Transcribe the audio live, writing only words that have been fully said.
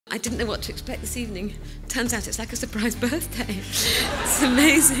I didn't know what to expect this evening. Turns out it's like a surprise birthday. It's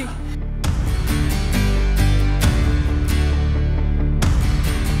amazing.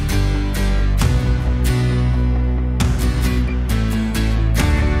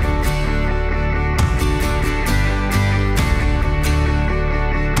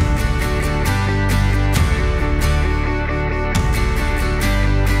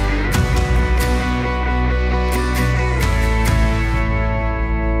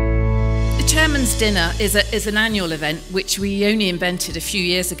 Chairman's Dinner is an annual event which we only invented a few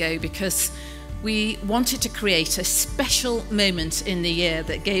years ago because we wanted to create a special moment in the year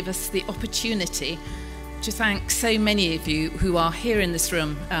that gave us the opportunity to thank so many of you who are here in this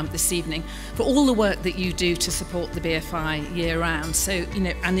room this evening for all the work that you do to support the BFI year-round. So,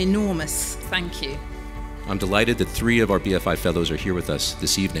 an enormous thank you. I'm delighted that 3 of our BFI Fellows are here with us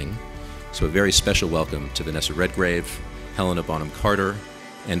this evening. So a very special welcome to Vanessa Redgrave, Helena Bonham Carter,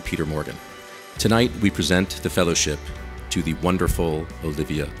 and Peter Morgan. Tonight, we present the fellowship to the wonderful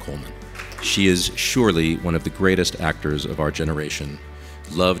Olivia Colman. She is surely one of the greatest actors of our generation,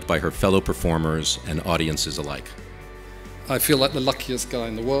 loved by her fellow performers and audiences alike. I feel like the luckiest guy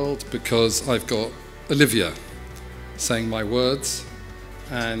in the world because I've got Olivia saying my words,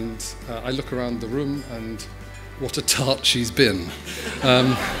 and I look around the room and what a tart she's been.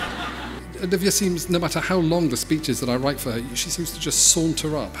 Olivia seems, no matter how long the speech is that I write for her, she seems to just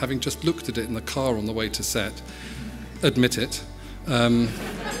saunter up, having just looked at it in the car on the way to set, admit it, and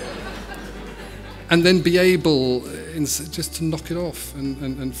then be able just to knock it off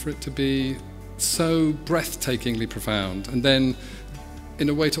and for it to be so breathtakingly profound. And then, in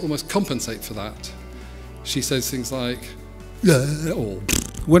a way to almost compensate for that, she says things like, or...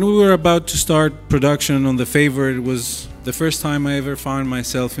 When we were about to start production on The Favour, it was the first time I ever found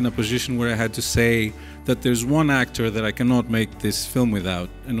myself in a position where I had to say that there's one actor that I cannot make this film without,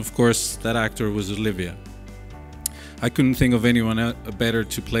 and of course that actor was Olivia. I couldn't think of anyone better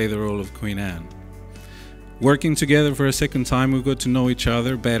to play the role of Queen Anne. Working together for a second time, we got to know each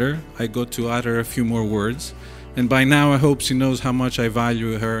other better. I got to utter a few more words, and by now I hope she knows how much I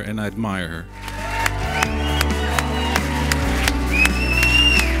value her and I admire her.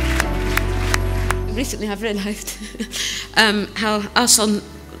 Recently I've realised how us in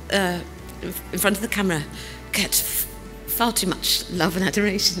front of the camera get far too much love and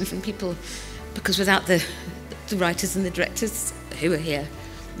adoration from people, because without the writers and the directors who are here,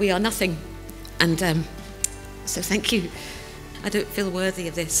 we are nothing. And so thank you. I don't feel worthy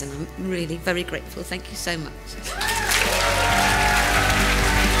of this, and I'm really very grateful. Thank you so much.